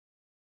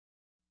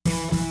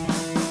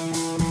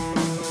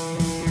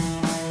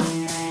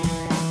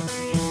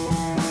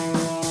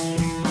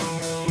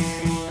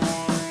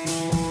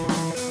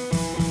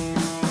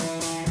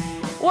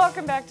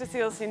Welcome back to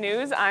CLC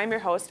News. I'm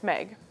your host,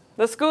 Meg.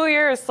 The school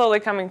year is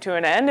slowly coming to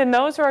an end, and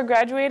those who are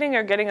graduating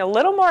are getting a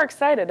little more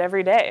excited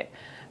every day.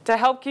 To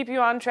help keep you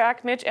on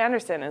track, Mitch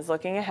Anderson is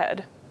looking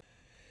ahead.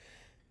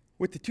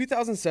 With the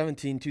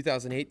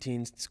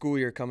 2017-2018 school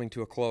year coming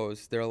to a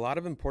close, there are a lot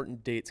of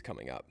important dates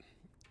coming up.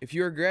 If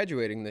you are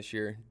graduating this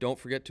year, don't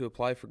forget to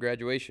apply for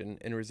graduation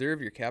and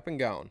reserve your cap and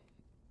gown.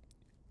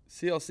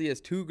 CLC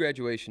has 2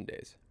 graduation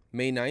days,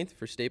 May 9th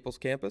for Staples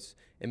campus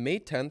and May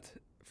 10th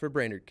for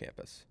Brainerd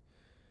campus.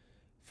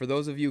 For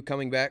those of you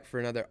coming back for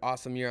another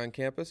awesome year on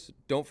campus,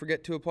 don't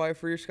forget to apply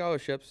for your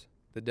scholarships.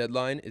 The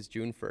deadline is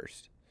June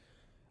 1st.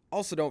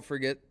 Also, don't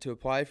forget to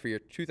apply for your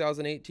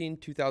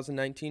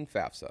 2018-2019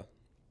 FAFSA.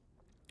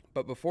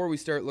 But before we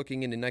start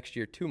looking into next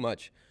year too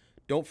much,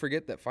 don't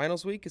forget that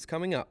finals week is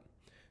coming up,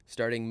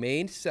 starting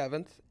May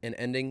 7th and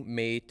ending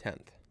May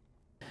 10th.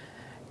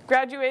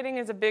 Graduating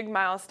is a big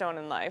milestone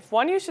in life,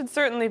 one you should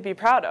certainly be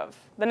proud of.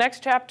 The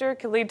next chapter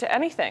could lead to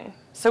anything.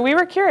 So we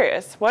were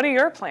curious, what are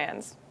your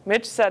plans?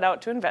 Mitch set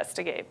out to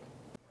investigate.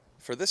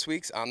 For this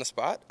week's On the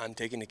Spot, I'm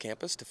taking to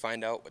campus to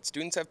find out what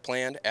students have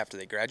planned after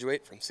they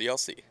graduate from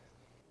CLC.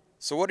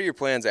 So what are your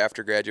plans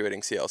after graduating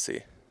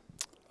CLC?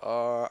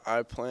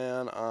 I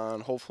plan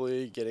on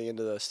hopefully getting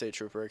into the State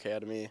Trooper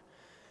Academy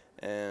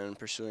and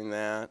pursuing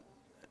that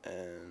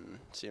and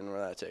seeing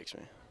where that takes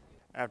me.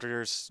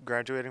 After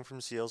graduating from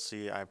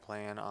CLC, I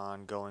plan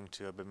on going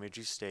to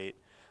Bemidji State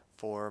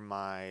for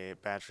my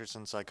bachelor's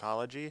in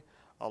psychology,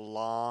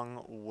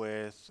 along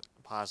with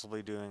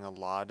possibly doing a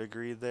law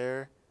degree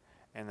there,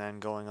 and then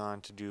going on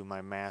to do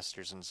my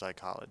master's in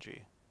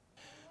psychology.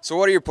 So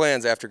what are your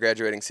plans after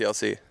graduating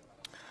CLC?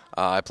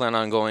 I plan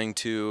on going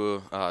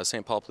to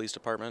St. Paul Police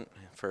Department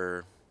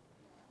for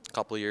a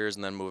couple of years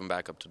and then moving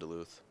back up to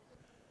Duluth.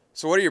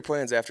 So what are your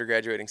plans after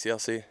graduating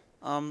CLC?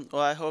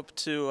 Well, I hope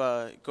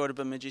to go to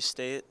Bemidji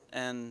State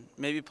and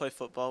maybe play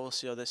football. We'll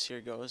see how this year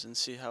goes and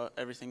see how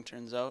everything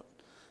turns out.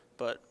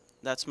 But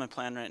that's my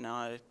plan right now.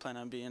 I plan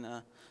on being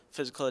a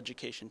physical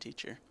education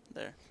teacher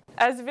there.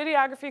 As a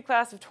videography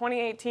class of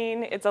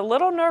 2018, it's a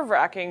little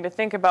nerve-wracking to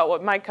think about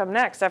what might come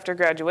next after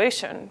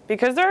graduation,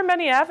 because there are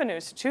many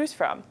avenues to choose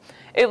from.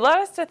 It led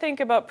us to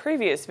think about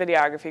previous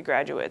videography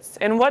graduates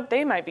and what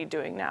they might be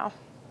doing now.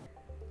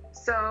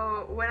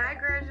 So when I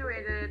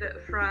graduated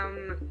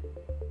from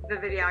the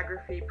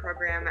videography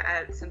program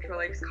at Central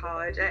Lakes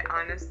College, I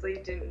honestly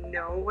didn't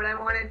know what I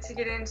wanted to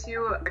get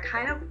into. I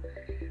kind of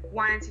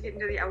wanted to get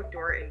into the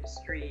outdoor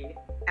industry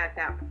at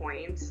that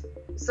point.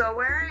 So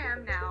where I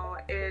am now,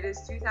 it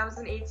is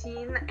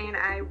 2018, and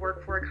I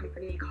work for a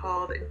company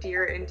called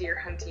Deer and Deer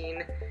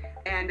Hunting,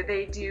 and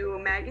they do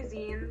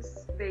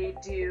magazines, they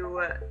do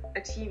a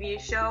TV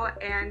show,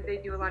 and they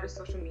do a lot of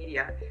social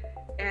media.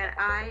 And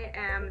I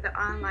am the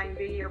online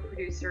video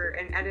producer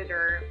and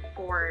editor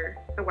for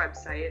the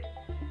website.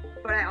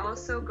 But I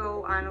also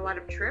go on a lot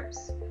of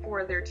trips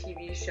for their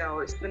TV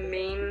shows. The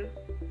main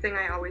thing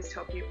I always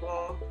tell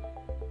people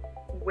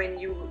when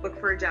you look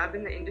for a job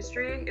in the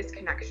industry is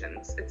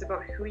connections. It's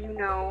about who you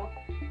know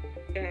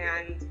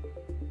and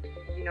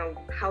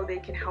how they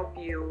can help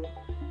you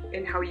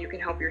and how you can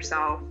help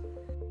yourself.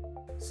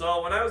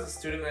 So when I was a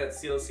student at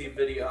CLC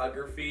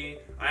Videography,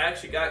 I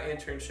actually got an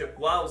internship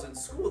while I was in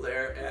school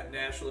there at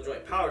National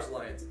Joint Powers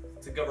Alliance.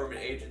 It's a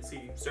government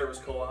agency service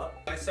co-op.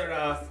 I started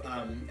off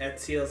at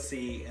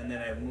CLC, and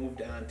then I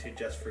moved on to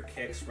Just for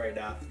Kicks right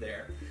off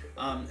there.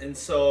 And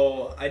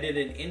so I did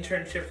an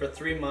internship for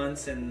 3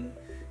 months, and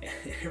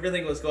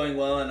everything was going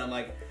well, and I'm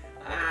like,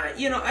 I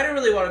don't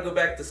really want to go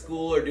back to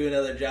school or do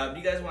another job. Do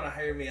you guys want to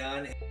hire me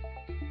on?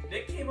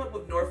 Nick came up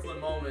with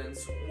Northland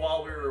Moments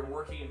while we were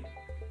working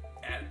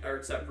at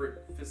our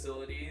separate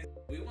facilities.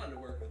 We wanted to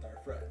work with our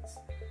friends.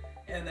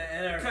 And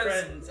our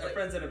friends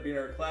end up being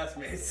our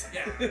classmates.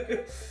 Yeah.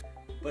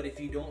 But if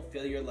you don't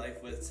fill your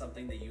life with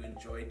something that you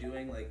enjoy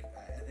doing, I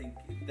think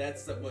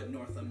that's what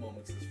Northland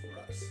Moments is for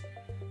us.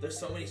 There's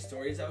so many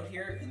stories out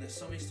here, and there's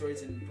so many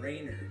stories in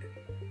Brainerd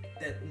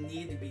that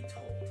need to be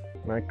told.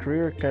 My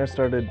career kind of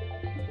started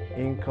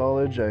in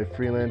college. I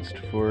freelanced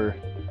for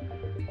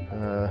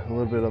a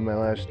little bit of my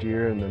last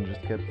year, and then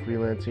just kept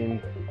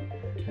freelancing.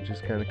 It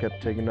just kind of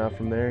kept taking off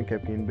from there and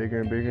kept getting bigger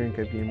and bigger and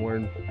kept getting more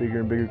and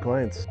bigger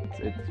clients.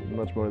 It's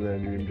much more than a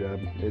dream job.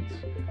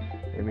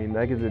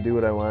 I get to do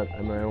what I want.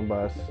 I'm my own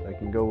boss. I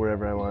can go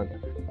wherever I want.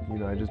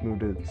 I just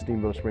moved to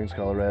Steamboat Springs,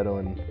 Colorado,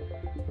 and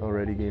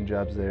already gained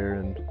jobs there,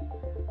 and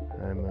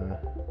I'm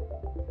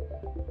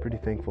pretty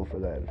thankful for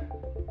that.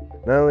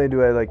 Not only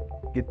do I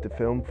get to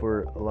film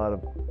for a lot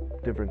of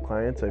different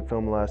clients, I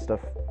film a lot of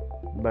stuff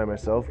by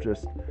myself,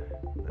 just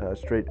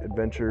straight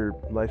adventure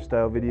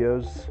lifestyle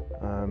videos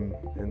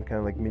and kind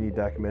of like mini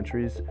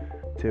documentaries,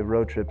 to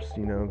road trips,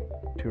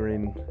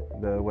 touring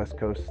the West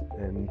Coast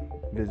and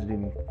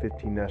visiting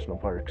 15 national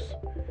parks.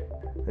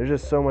 There's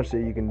just so much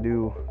that you can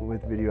do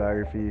with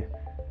videography,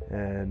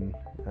 and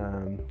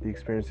the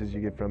experiences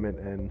you get from it,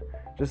 and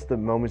just the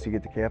moments you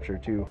get to capture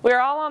too. We're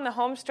all on the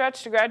home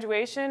stretch to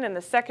graduation, and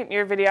the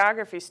second-year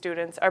videography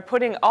students are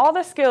putting all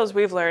the skills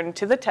we've learned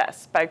to the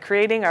test by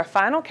creating our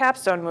final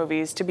capstone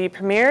movies to be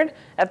premiered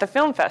at the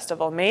Film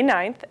Festival May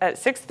 9th at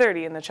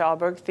 6:30 in the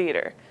Chalberg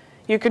Theater.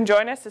 You can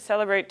join us to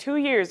celebrate 2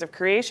 years of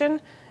creation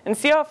and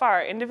see how far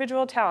our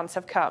individual talents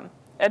have come.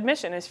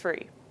 Admission is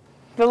free.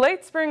 The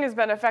late spring has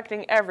been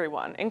affecting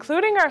everyone,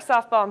 including our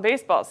softball and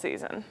baseball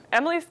season.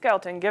 Emily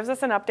Skelton gives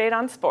us an update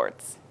on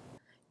sports.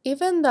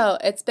 Even though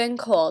it's been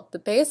cold, the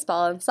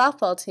baseball and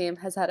softball team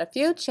has had a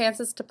few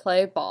chances to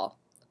play ball.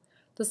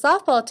 The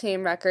softball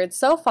team record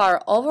so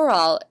far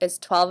overall is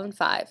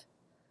 12-5.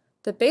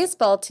 The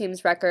baseball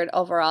team's record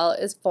overall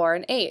is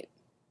 4-8.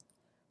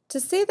 To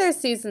see their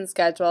season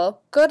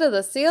schedule, go to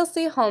the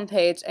CLC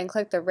homepage and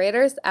click the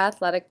Raiders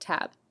Athletic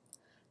tab.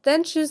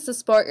 Then choose the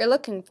sport you're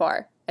looking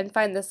for and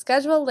find the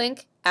schedule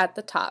link at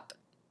the top.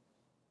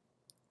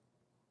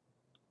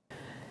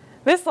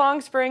 This long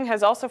spring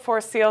has also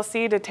forced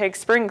CLC to take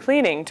spring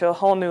cleaning to a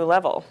whole new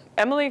level.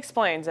 Emily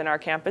explains in our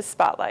campus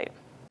spotlight.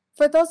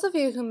 For those of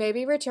you who may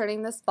be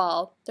returning this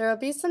fall, there will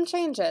be some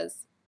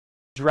changes.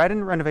 The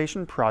Dryden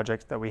renovation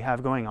project that we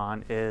have going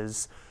on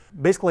is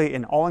basically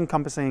an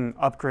all-encompassing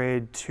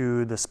upgrade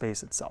to the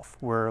space itself.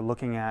 We're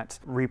looking at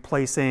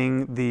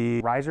replacing the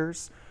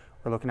risers,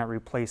 we're looking at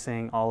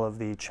replacing all of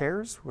the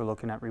chairs, we're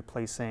looking at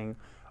replacing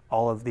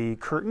all of the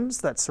curtains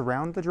that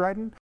surround the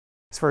Dryden.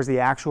 As far as the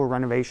actual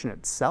renovation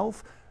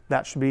itself,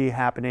 that should be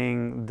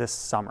happening this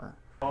summer.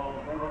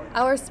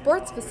 Our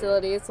sports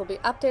facilities will be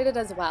updated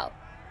as well.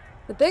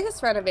 The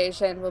biggest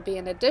renovation will be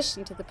an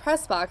addition to the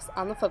press box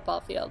on the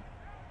football field.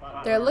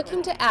 They're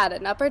looking to add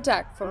an upper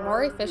deck for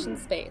more efficient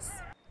space.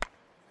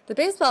 The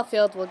baseball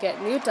field will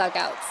get new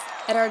dugouts,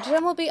 and our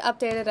gym will be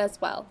updated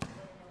as well.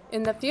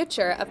 In the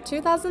future of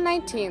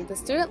 2019, the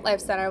Student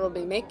Life Center will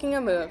be making a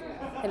move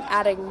and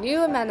adding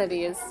new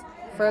amenities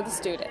for the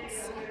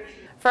students.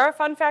 For our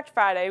Fun Fact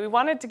Friday, we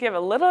wanted to give a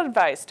little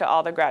advice to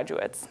all the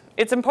graduates.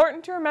 It's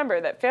important to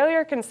remember that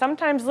failure can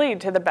sometimes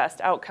lead to the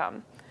best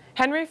outcome.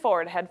 Henry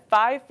Ford had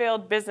 5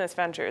 failed business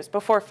ventures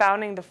before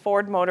founding the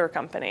Ford Motor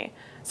Company.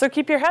 So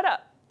keep your head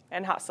up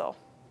and hustle.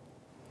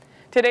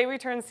 Today we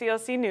turn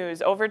CLC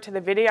News over to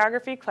the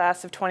videography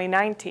class of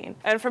 2019.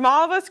 And from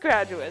all of us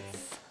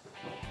graduates,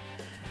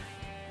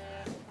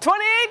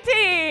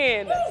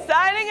 2018,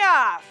 signing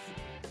off.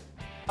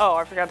 Oh,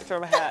 I forgot to throw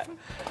my hat.